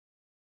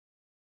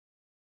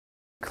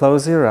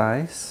Close your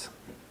eyes.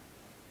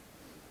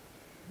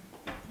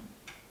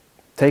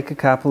 Take a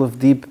couple of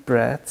deep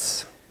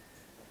breaths.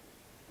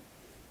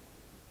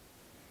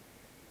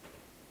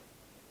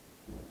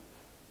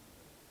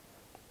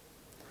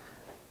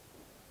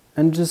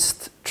 And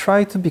just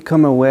try to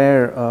become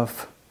aware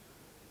of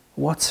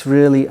what's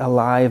really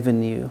alive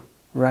in you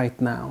right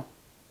now.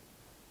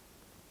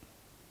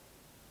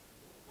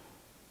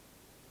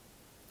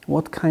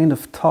 What kind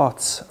of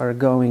thoughts are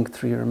going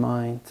through your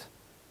mind?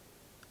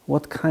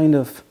 What kind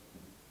of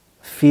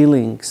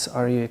feelings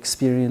are you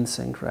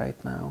experiencing right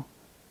now?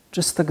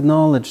 Just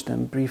acknowledge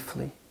them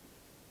briefly.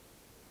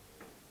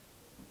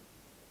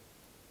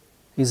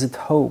 Is it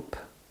hope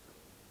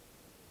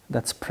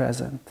that's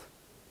present?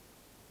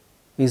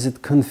 Is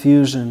it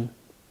confusion?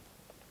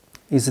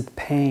 Is it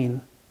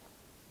pain?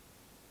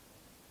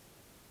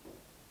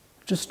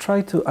 Just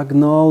try to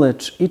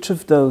acknowledge each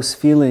of those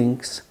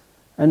feelings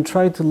and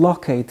try to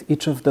locate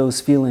each of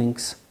those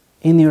feelings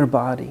in your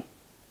body.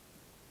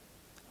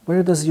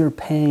 Where does your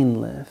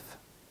pain live?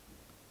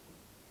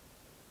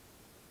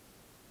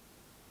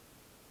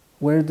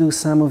 Where do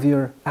some of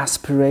your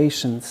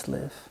aspirations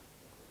live?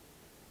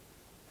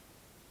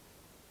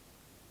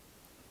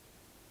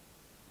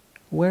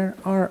 Where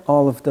are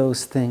all of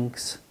those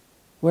things?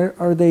 Where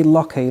are they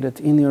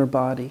located in your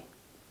body?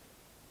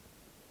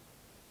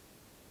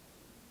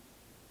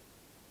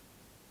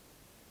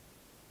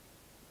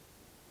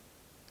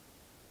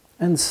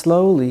 And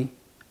slowly,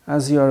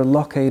 as you are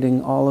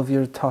locating all of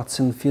your thoughts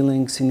and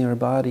feelings in your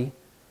body,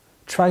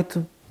 try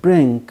to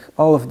bring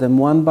all of them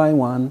one by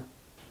one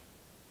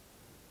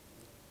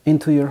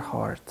into your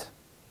heart.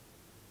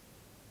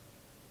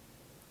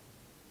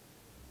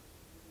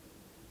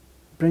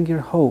 Bring your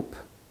hope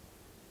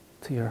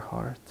to your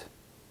heart.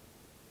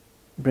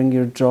 Bring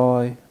your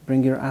joy,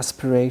 bring your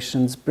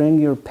aspirations, bring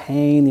your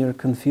pain, your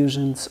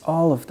confusions,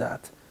 all of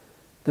that.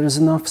 There's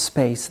enough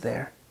space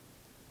there.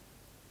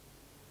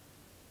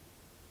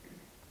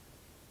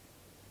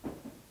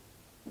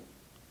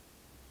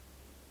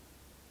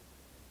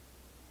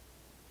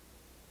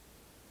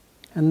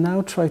 And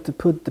now try to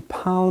put the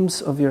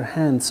palms of your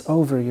hands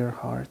over your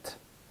heart,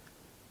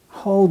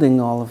 holding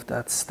all of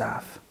that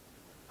stuff,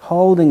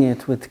 holding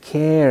it with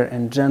care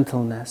and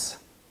gentleness.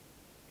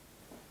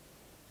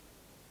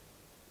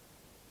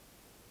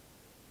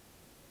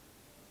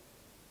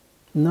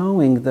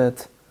 Knowing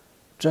that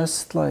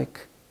just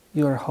like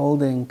you are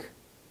holding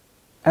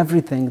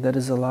everything that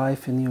is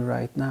alive in you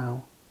right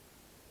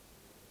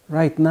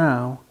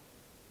now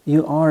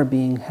you are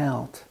being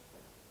held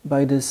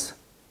by this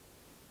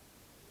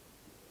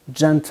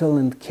gentle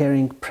and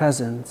caring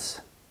presence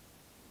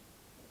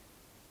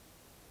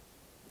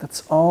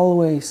that's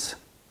always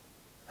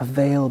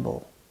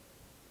available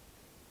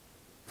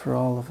for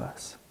all of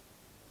us.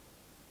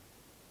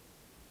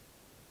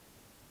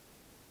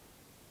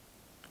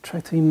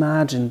 Try to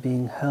imagine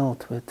being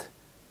held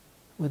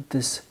with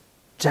this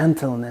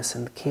gentleness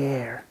and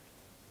care.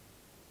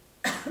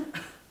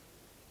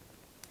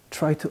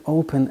 Try to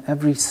open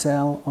every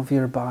cell of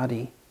your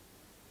body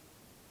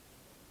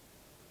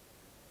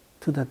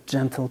to that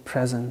gentle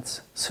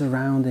presence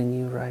surrounding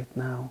you right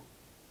now.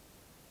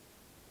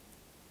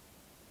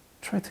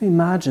 Try to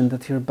imagine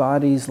that your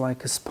body is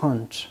like a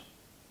sponge.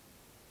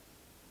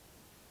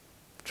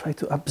 Try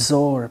to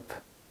absorb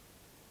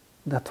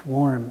that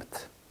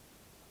warmth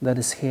that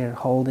is here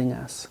holding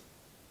us,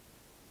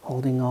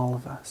 holding all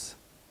of us.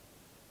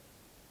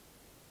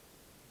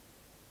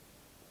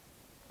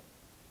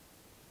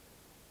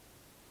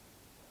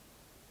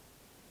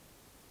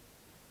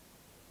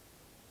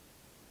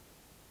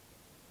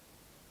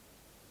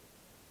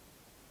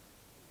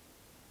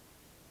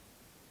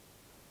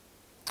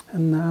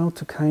 And now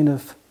to kind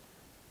of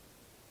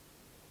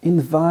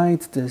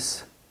invite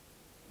this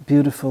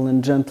beautiful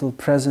and gentle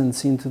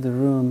presence into the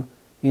room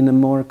in a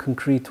more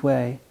concrete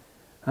way,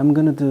 I'm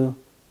going to do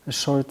a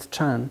short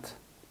chant.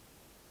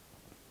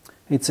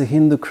 It's a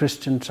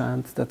Hindu-Christian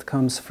chant that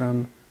comes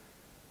from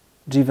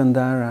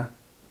Jivandhara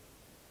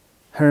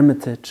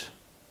Hermitage,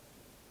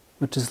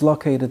 which is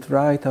located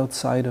right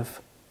outside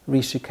of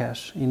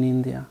Rishikesh in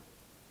India.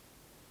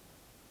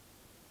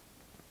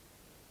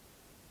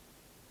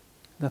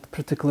 That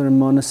particular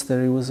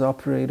monastery was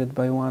operated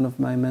by one of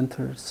my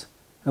mentors,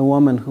 a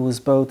woman who was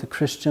both a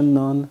Christian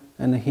nun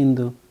and a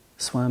Hindu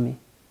Swami.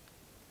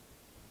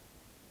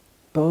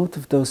 Both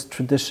of those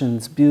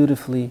traditions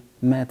beautifully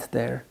met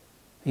there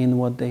in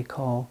what they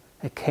call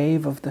a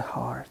cave of the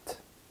heart.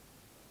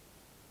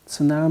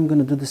 So now I'm going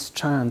to do this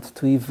chant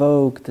to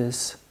evoke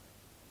this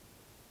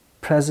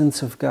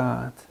presence of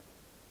God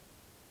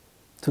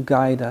to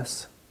guide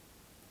us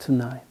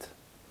tonight.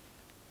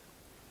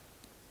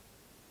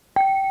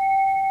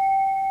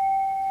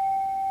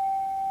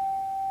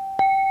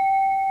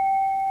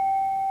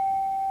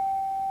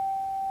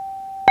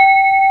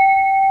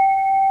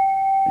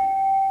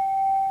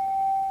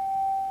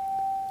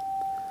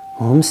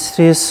 Om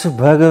Sri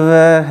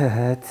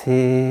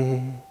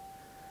Subhagavati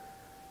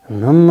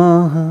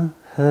Namaha.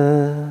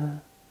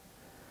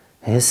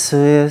 Yesu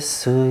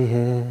Yesu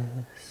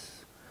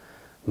Yes.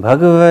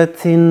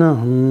 Bhagavati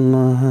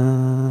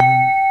Namaha.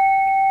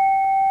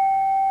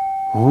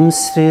 Om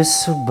Sri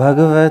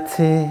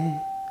Subhagavati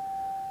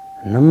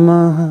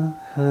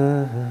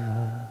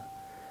Namaha.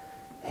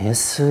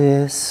 Yesu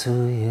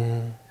Yesu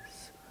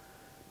Yes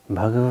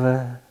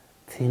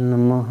Bhagavati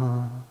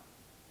Namaha.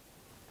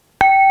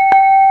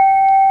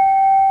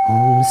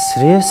 Om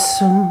Sri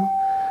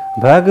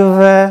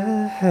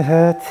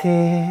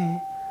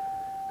Subhagavati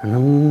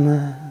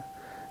Namaha.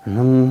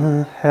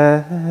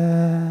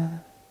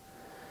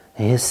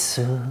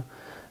 Yesu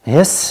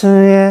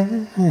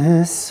Yesu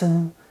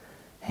Yesu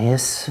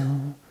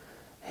Yesu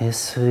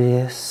Yesu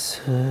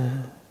Yesu.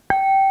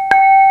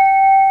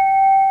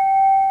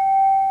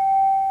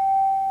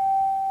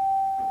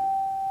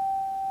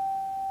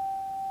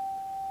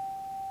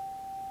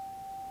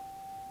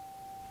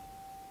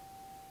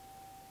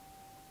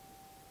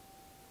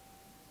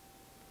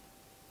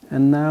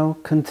 And now,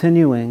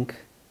 continuing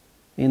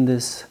in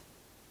this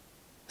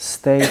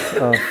state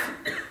of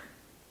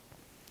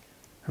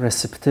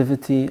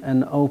receptivity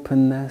and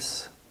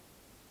openness,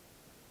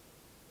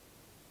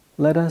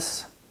 let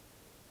us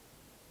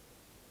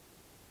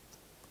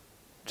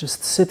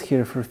just sit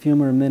here for a few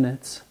more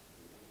minutes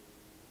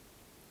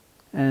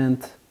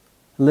and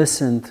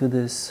listen to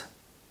this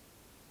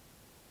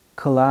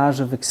collage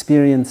of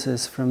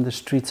experiences from the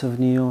streets of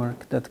New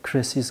York that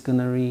Chris is going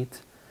to read.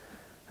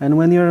 And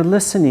when you're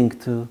listening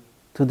to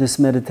this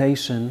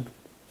meditation,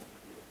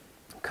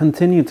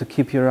 continue to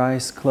keep your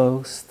eyes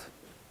closed.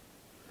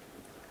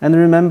 And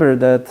remember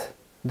that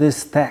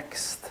this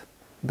text,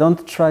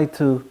 don't try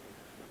to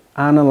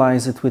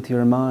analyze it with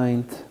your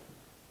mind.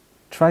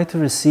 Try to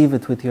receive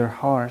it with your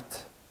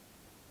heart,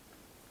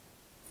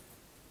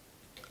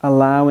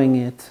 allowing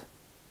it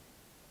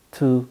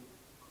to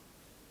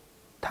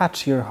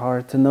touch your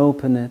heart and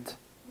open it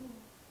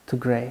to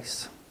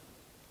grace.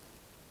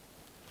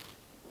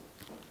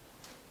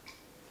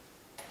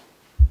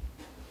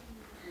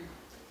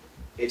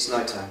 It's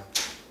nighttime.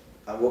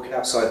 I'm walking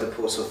outside the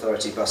Port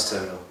Authority bus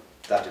terminal,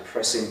 that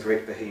depressing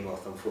brick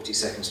behemoth on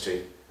 42nd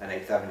Street and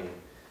 8th Avenue,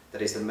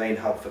 that is the main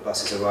hub for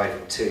buses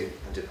arriving to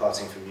and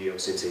departing from New York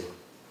City.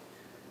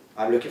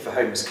 I'm looking for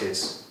homeless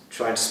kids,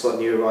 trying to spot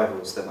new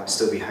arrivals that might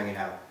still be hanging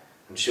out,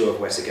 unsure of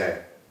where to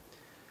go.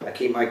 I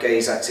keep my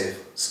gaze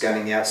active,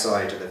 scanning the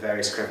outside and the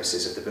various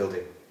crevices of the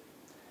building.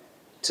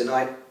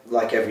 Tonight,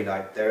 like every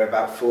night, there are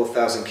about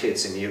 4,000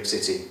 kids in New York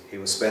City who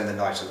will spend the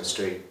night on the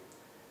street.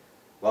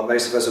 While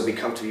most of us will be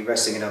comfortably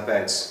resting in our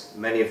beds,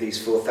 many of these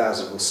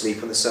 4,000 will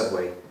sleep on the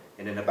subway,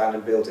 in an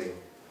abandoned building,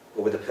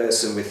 or with a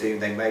person with whom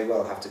they may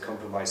well have to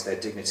compromise their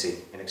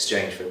dignity in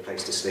exchange for a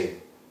place to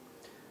sleep.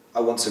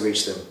 I want to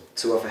reach them,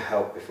 to offer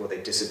help before they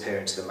disappear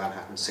into the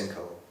Manhattan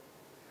sinkhole.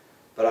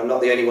 But I'm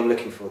not the only one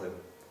looking for them.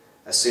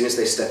 As soon as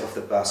they step off the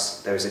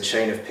bus, there is a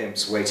chain of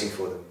pimps waiting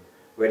for them,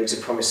 ready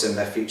to promise them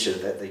their future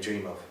that they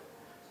dream of,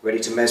 ready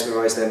to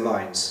mesmerize their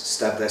minds,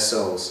 stab their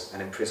souls,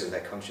 and imprison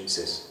their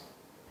consciences.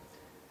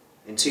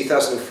 In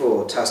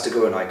 2004, Taz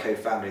Tagore and I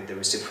co-founded the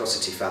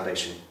Reciprocity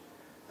Foundation,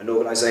 an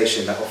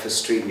organisation that offers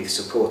street youth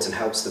support and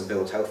helps them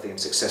build healthy and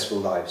successful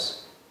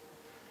lives.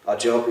 Our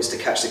job is to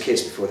catch the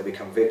kids before they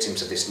become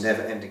victims of this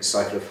never-ending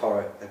cycle of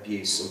horror,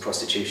 abuse and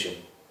prostitution.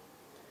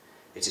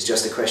 It is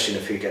just a question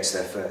of who gets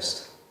there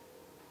first.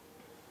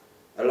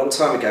 A long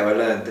time ago I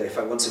learned that if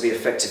I want to be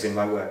effective in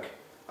my work,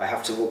 I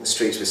have to walk the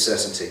streets with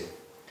certainty.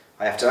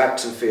 I have to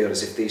act and feel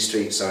as if these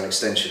streets are an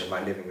extension of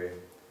my living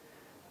room.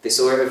 This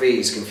aura of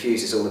ease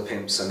confuses all the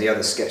pimps and the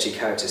other sketchy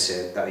characters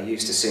here that are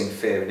used to seeing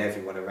fear in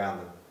everyone around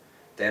them.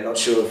 They are not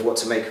sure of what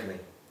to make of me.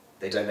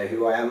 They don't know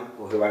who I am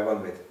or who I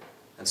run with,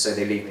 and so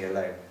they leave me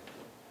alone.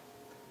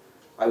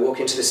 I walk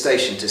into the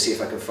station to see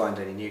if I can find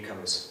any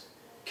newcomers.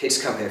 Kids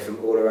come here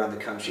from all around the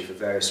country for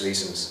various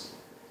reasons.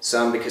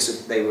 Some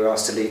because they were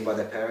asked to leave by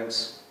their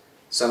parents,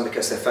 some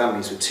because their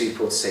families were too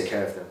poor to take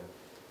care of them,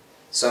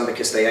 some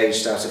because they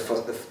aged out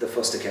of the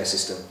foster care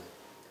system.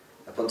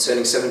 Upon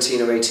turning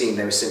 17 or 18,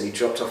 they were simply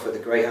dropped off at the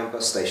Greyhound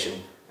bus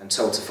station and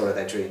told to follow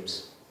their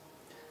dreams.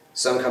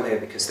 Some come here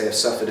because they have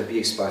suffered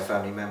abuse by a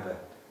family member,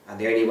 and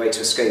the only way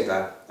to escape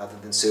that, other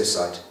than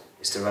suicide,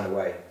 is to run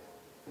away.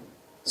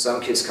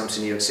 Some kids come to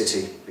New York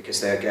City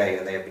because they are gay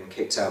and they have been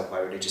kicked out by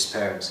religious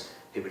parents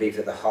who believe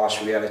that the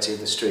harsh reality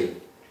of the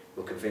street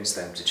will convince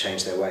them to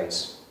change their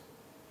ways.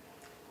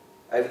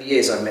 Over the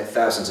years, I've met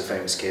thousands of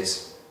homeless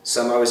kids.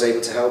 Some I was able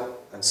to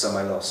help, and some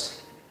I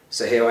lost.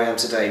 So here I am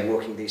today,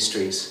 walking these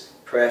streets,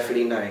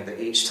 prayerfully knowing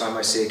that each time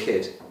I see a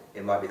kid,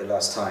 it might be the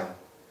last time.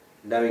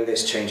 Knowing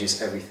this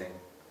changes everything.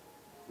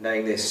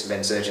 Knowing this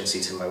lends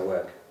urgency to my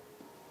work.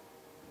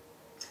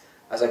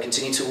 As I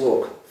continue to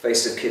walk,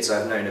 faces of kids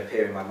I've known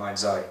appear in my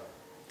mind's eye.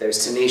 There is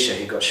Tanisha,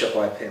 who got shot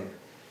by a pimp.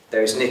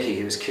 There is Nikki,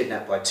 who was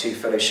kidnapped by 2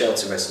 fellow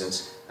shelter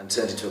residents and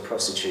turned into a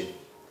prostitute.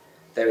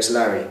 There is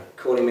Larry,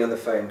 calling me on the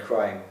phone,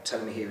 crying,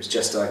 telling me he was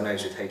just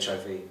diagnosed with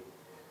HIV.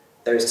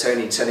 There is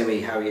Tony telling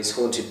me how he is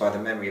haunted by the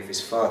memory of his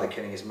father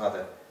killing his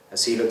mother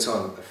as he looked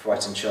on, a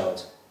frightened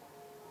child.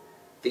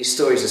 These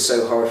stories are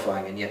so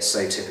horrifying and yet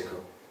so typical.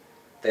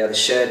 They are the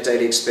shared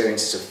daily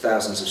experiences of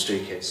thousands of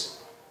street kids.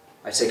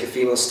 I take a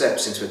few more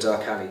steps into a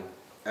dark alley,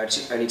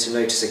 only to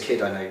notice a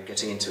kid I know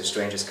getting into a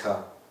stranger's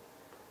car.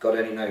 God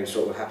only knows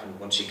what will happen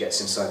once she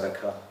gets inside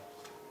that car.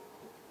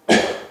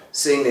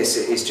 Seeing this,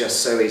 it is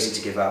just so easy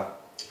to give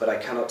up, but I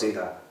cannot do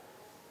that.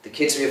 The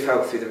kids we have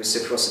helped through the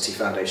Reciprocity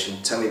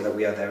Foundation tell me that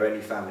we are their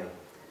only family.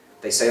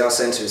 They say our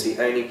centre is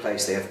the only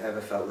place they have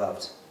ever felt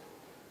loved.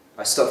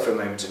 I stop for a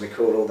moment and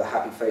recall all the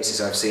happy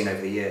faces I have seen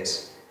over the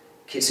years.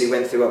 Kids who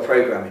went through our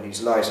programme and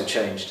whose lives were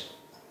changed.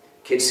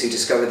 Kids who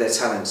discovered their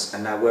talents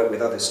and now work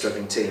with other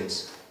struggling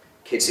teens.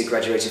 Kids who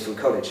graduated from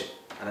college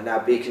and are now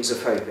beacons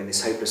of hope in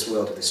this hopeless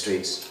world of the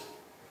streets.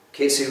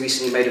 Kids who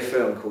recently made a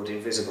film called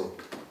Invisible,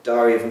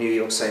 Diary of New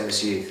York's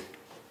Homeless Youth.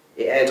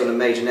 It aired on a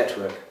major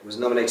network, was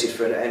nominated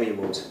for an Emmy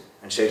Award,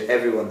 and showed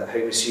everyone that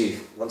homeless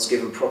youth, once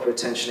given proper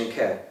attention and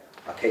care,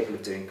 are capable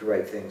of doing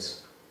great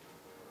things.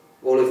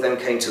 All of them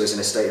came to us in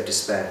a state of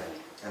despair,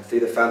 and through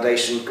the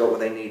foundation got what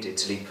they needed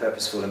to lead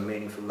purposeful and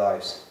meaningful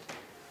lives.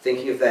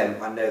 Thinking of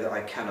them, I know that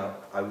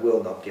I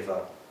will not give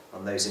up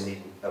on those in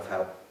need of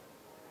help.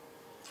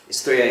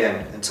 It's 3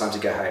 AM and time to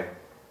go home.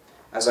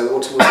 As I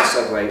walk towards the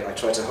subway, I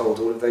try to hold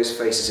all of those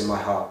faces in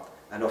my heart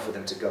and offer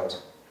them to God.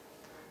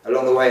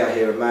 Along the way, I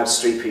hear a mad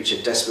street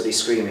preacher desperately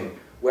screaming,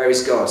 "Where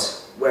is God?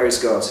 Where is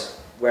God?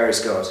 Where is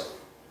God?"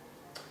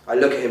 I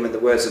look at him and the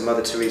words of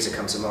Mother Teresa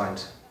come to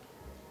mind.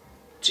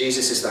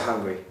 Jesus is the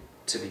hungry,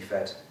 to be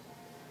fed.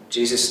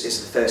 Jesus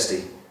is the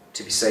thirsty,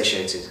 to be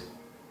satiated.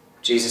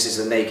 Jesus is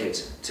the naked,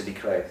 to be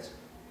clothed.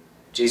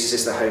 Jesus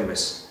is the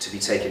homeless, to be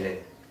taken in.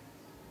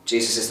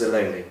 Jesus is the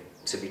lonely,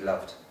 to be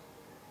loved.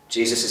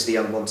 Jesus is the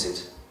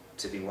unwanted,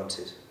 to be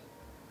wanted.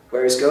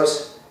 Where is God?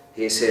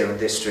 He is here on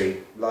this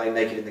street, lying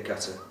naked in the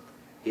gutter.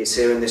 He is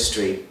here on this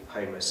street,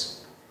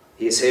 homeless.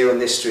 He is here on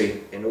this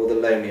street, in all the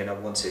lonely and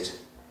unwanted,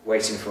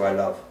 waiting for our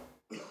love.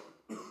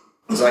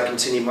 As I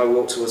continue my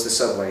walk towards the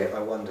subway, I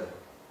wonder,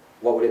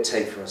 what will it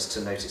take for us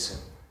to notice him?